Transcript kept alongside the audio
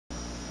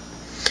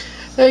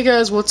Hey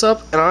guys, what's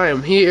up? And I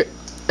am here.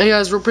 Hey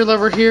guys, Rupee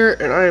Lover here,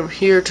 and I am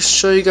here to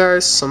show you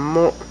guys some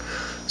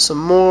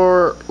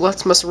more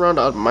Let's Mess Around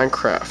on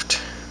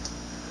Minecraft.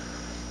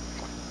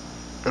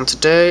 And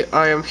today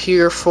I am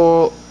here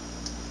for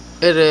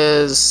it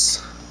is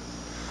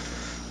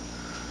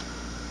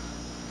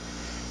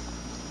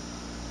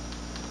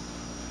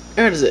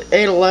what is it?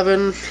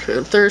 8/11,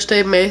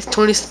 Thursday, May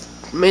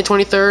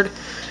 23rd,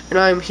 and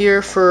I am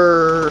here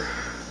for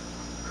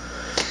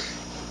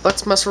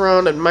Let's Mess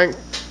Around on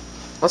Minecraft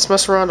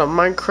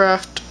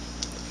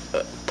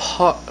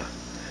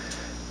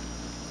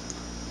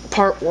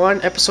Part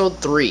 1, Episode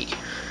 3.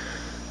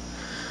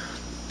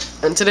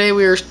 And today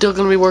we are still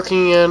going to be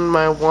working in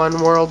my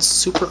one world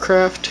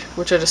supercraft,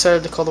 which I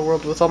decided to call the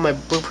world with all my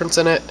blueprints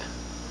in it.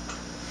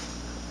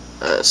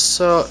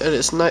 So it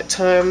is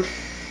nighttime.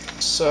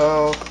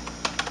 So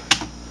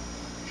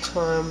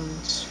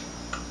times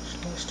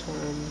last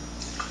time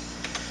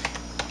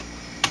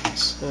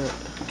set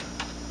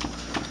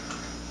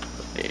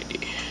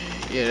 80.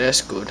 Yeah,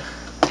 that's good.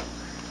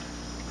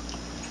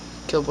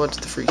 Kill a bunch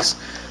of the freaks.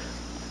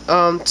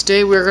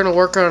 Today we're gonna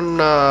work on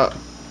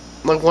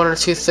like one or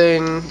two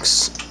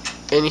things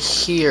in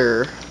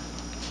here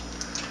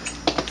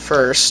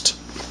first.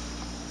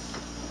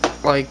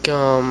 Like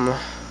where's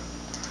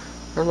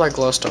my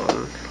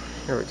glowstone?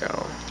 Here we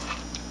go.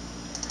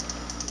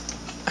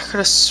 I could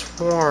have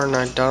sworn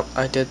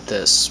I did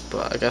this,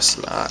 but I guess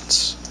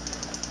not.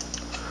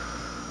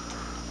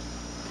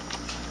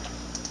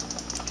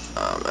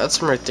 That's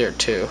them right there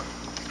too.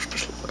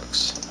 Special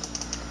effects.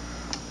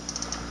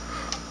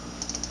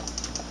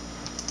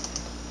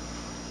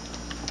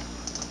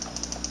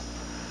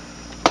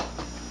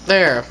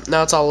 There,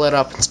 now it's all lit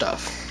up and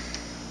stuff.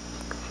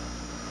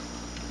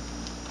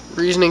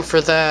 Reasoning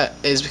for that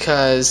is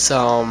because,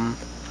 well,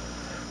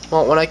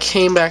 when I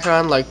came back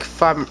on like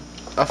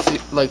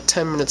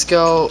 10 minutes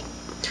ago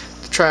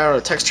to try out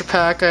a texture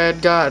pack I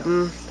had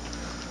gotten,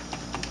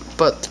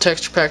 but the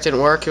texture pack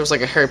didn't work. It was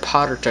like a Harry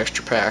Potter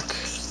texture pack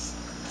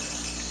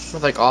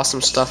with like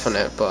awesome stuff in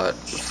it, but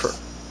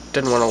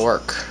didn't want to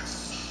work.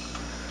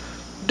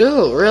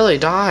 Dude, really,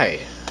 die.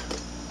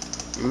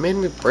 You made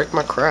me break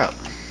my crap.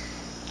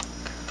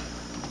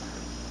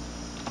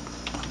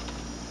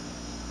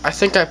 I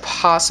think I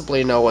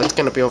possibly know what's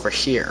going to be over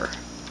here.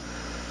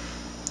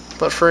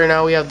 But for right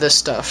now, we have this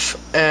stuff.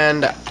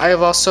 And I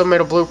have also made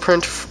a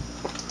blueprint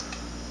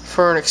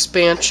for an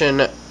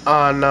expansion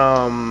on,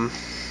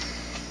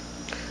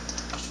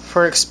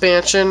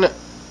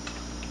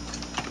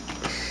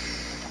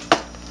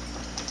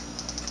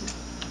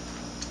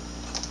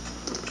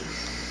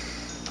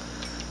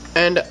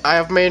 and I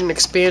have made an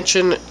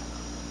expansion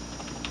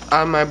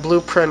on my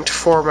blueprint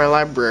for my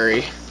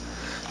library.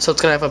 So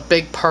it's gonna have a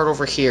big part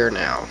over here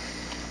now,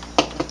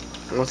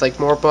 with like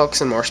more books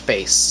and more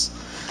space,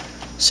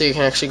 so you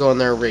can actually go in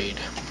there and read.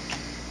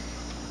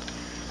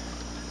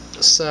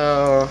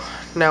 So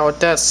now with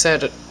that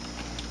said,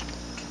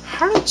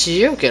 how did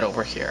you get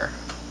over here?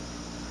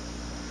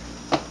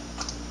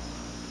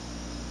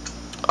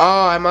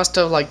 Oh, I must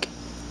have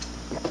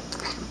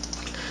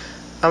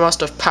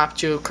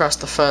popped you across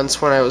the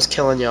fence when I was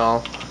killing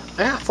y'all.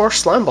 I got 4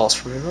 slime balls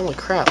from him. Holy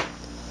crap.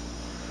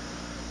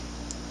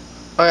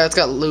 Oh yeah, it's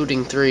got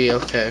looting 3,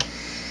 okay.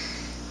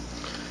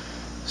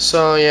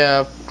 So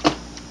yeah,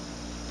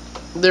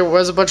 there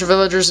was a bunch of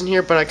villagers in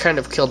here, but I kind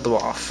of killed them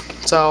off.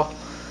 So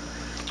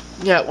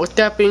yeah, with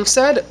that being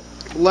said,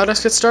 let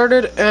us get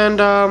started.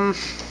 And I'm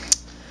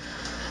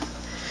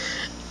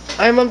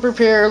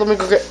unprepared. Let me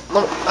go get.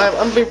 I'm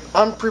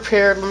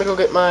unprepared. Let me go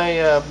get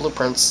my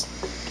blueprints.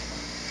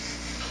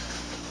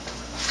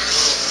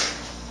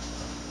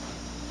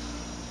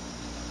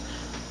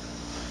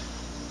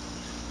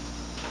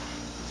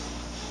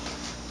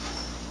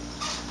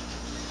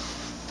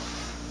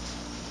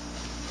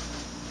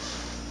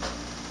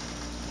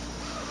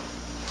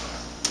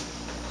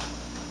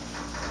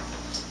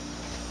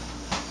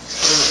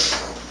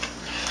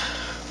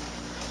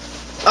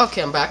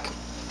 Okay, I'm back.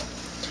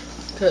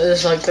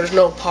 Cause like there's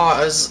no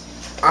pause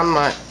on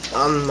my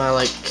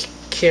like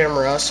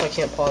camera, so I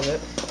can't pause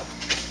it.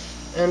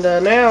 And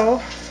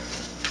now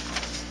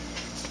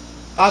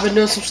I've been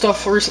doing some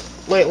stuff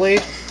lately,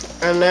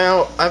 and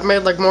now I've made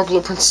like more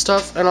blueprint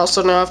stuff, and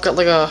also now I've got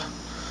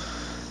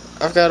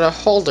a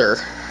holder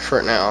for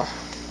it now,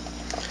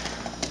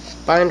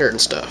 binder and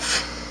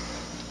stuff.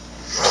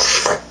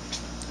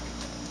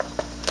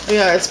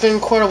 Yeah, it's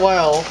been quite a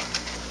while.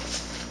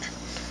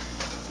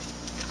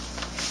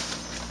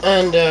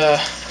 And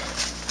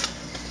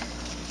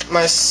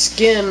my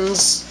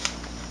skins,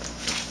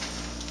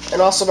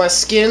 and also my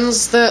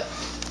skins that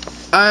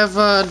I've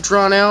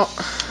drawn out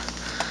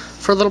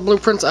for little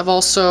blueprints, I've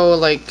also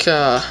like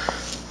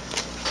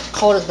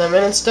colored them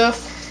in and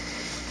stuff,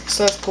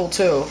 so that's cool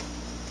too.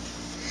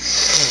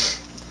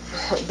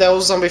 That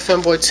was Zombie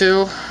Fanboy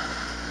 2.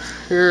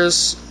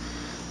 Here's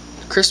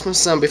Christmas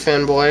Zombie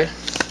Fanboy.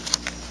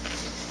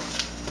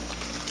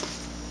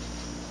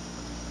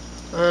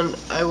 And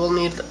I will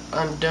need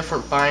a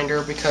different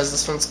binder because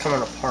this one's coming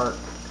apart.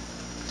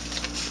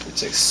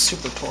 It's like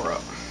super tore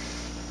up.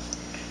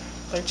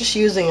 Like, just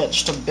using it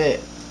just a bit,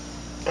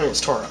 and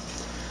it's tore up.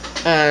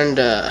 And,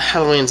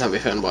 Halloween Zombie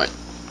Fanboy.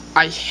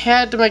 I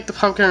had to make the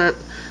pumpkin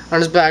on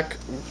his back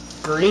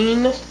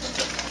green,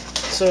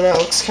 so now it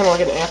looks kind of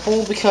like an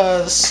apple,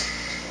 because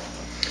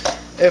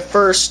at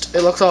first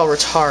it looked all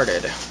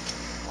retarded.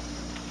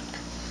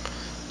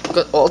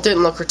 Well, it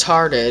didn't look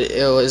retarded,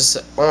 it was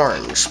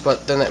orange,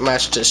 but then it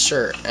matched his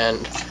shirt,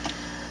 and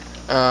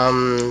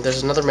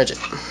there's another midget.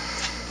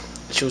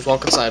 She was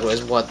walking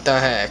sideways, what the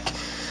heck.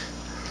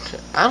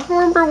 I don't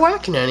remember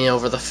whacking any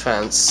over the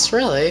fence,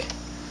 really.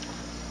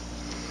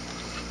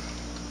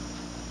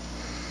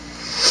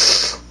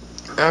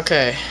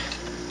 Okay,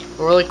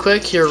 really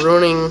quick, you're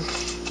ruining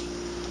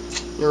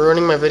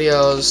my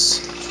videos.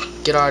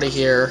 Get out of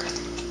here.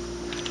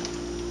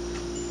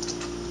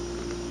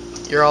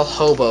 You're all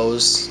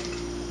hobos.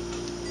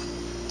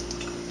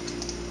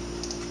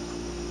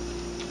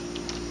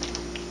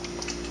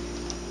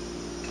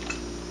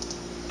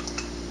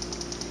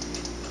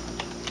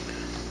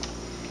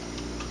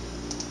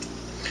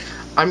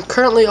 I'm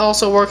currently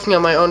also working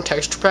on my own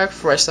texture pack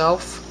for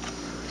myself.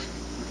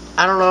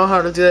 I don't know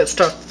how to do that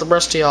stuff the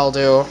rest of y'all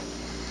do,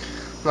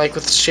 like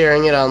with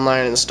sharing it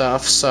online and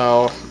stuff,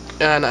 so,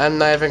 and I'm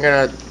not even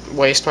gonna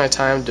waste my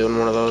time doing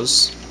one of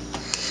those.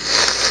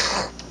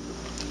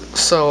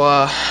 So,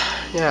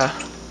 yeah.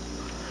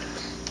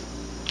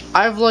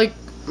 I've, like,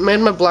 made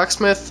my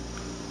blacksmith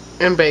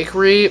and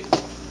bakery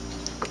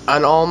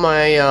on all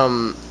my,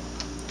 on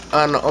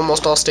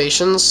almost all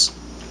stations,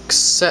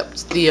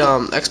 except the,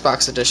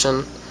 Xbox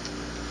edition.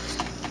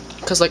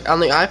 Because, like, on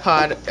the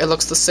iPod, it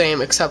looks the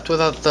same, except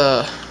without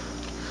the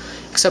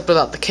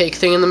cake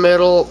thing in the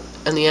middle,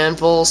 and the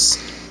anvils.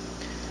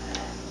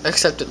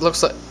 Except it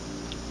looks like,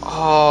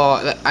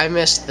 oh, I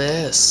missed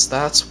this.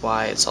 That's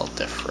why it's all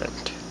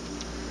different.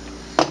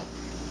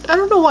 I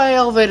don't know why I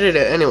elevated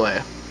it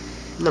anyway.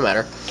 No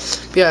matter.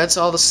 But yeah, it's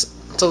all the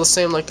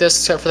same like this,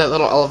 except for that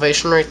little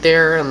elevation right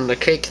there and the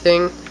cake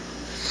thing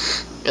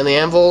and the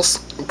anvils.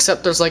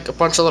 Except there's like a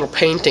bunch of little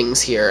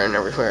paintings here and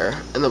everywhere,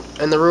 and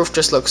the roof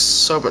just looks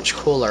so much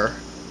cooler.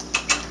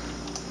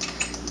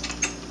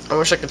 I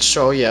wish I could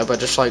show you, but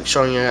just like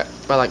showing you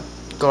by like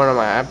going on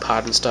my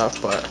iPod and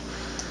stuff, but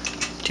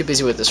too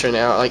busy with this right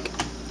now. Like,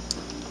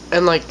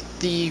 and like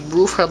the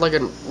roof had like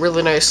a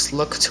really nice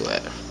look to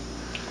it.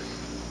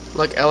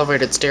 Like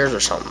elevated stairs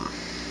or something.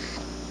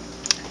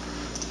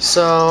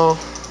 So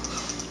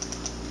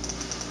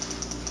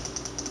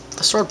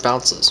the sword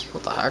bounces.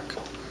 What the heck?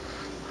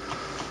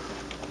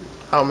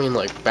 I don't mean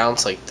like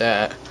bounce like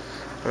that.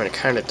 I mean it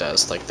kind of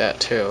does like that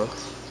too.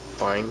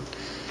 Fine.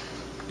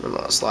 I don't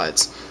know, it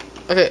slides.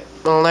 Okay.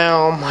 Well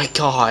now, oh my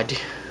god.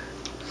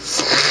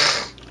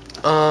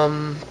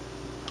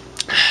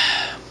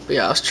 But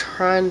yeah, I was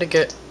trying to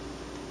get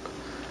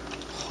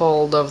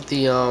hold of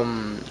the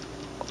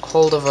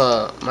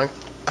my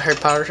Harry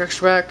Potter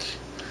texture pack.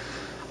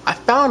 I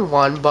found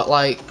one, but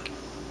like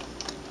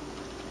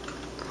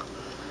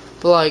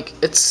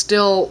it's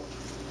still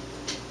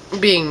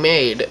being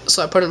made,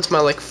 so I put it into my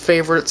like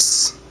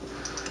favorites,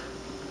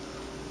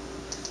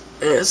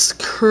 and it's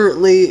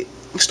currently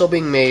still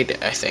being made.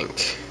 I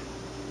think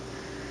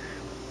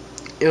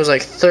it was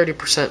like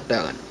 30%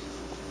 done,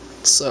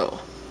 so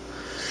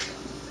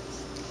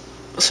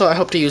I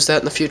hope to use that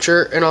in the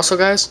future. And also,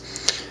 guys,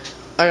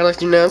 I'd like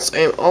to announce I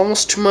am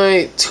almost to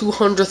my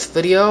 200th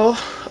video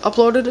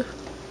uploaded.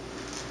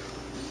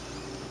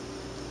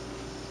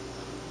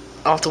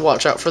 I'll have to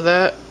watch out for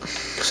that,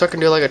 so I can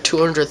do like a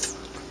 200th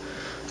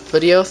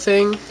video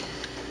thing.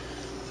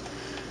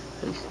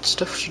 And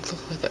stuff should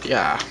look like that,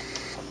 yeah.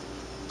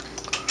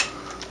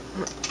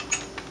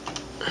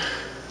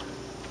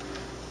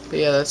 But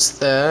yeah, that's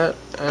that,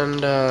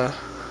 and man,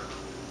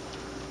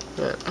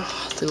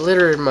 oh, they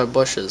littered my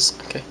bushes,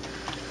 okay.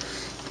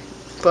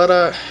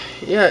 But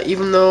yeah,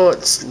 even though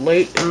it's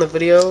late in the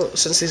video,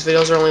 since these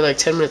videos are only like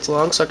 10 minutes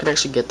long, so I can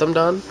actually get them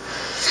done,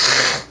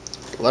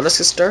 let us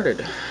get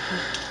started.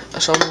 I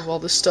shall move all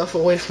this stuff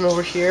away from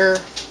over here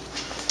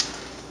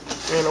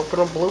and open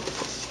up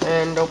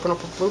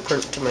a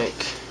blueprint to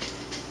make.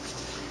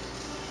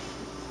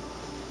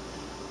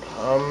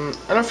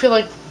 I don't feel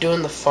like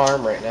doing the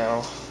farm right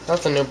now.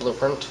 That's a new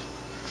blueprint.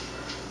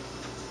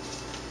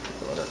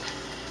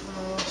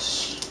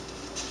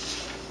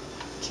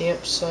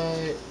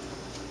 Campsite.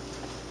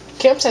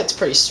 Campsite's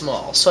pretty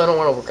small, so I don't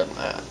want to work on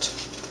that.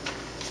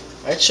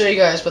 I'd show you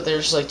guys, but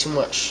there's like too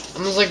much.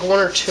 And there's like one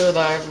or two that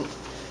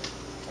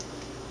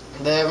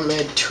they haven't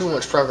made too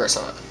much progress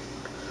on.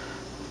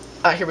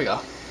 Alright, here we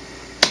go.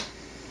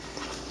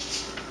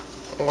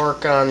 I'll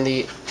work on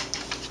the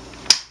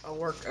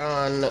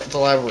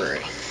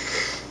library.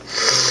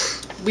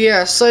 But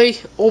yeah, say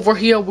over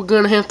here we're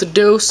gonna have to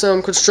do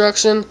some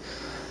construction,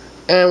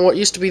 and what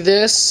used to be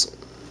this,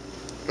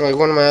 like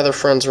one of my other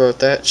friends wrote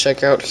that,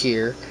 check out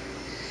here,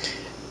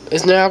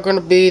 is now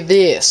gonna be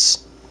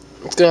this.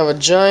 It's gonna have a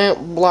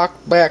giant block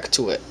back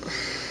to it.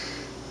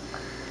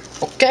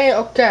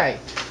 Okay.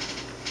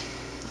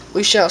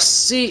 We shall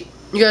see,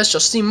 you guys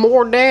shall see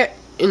more of that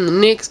in the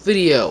next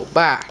video.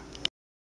 Bye.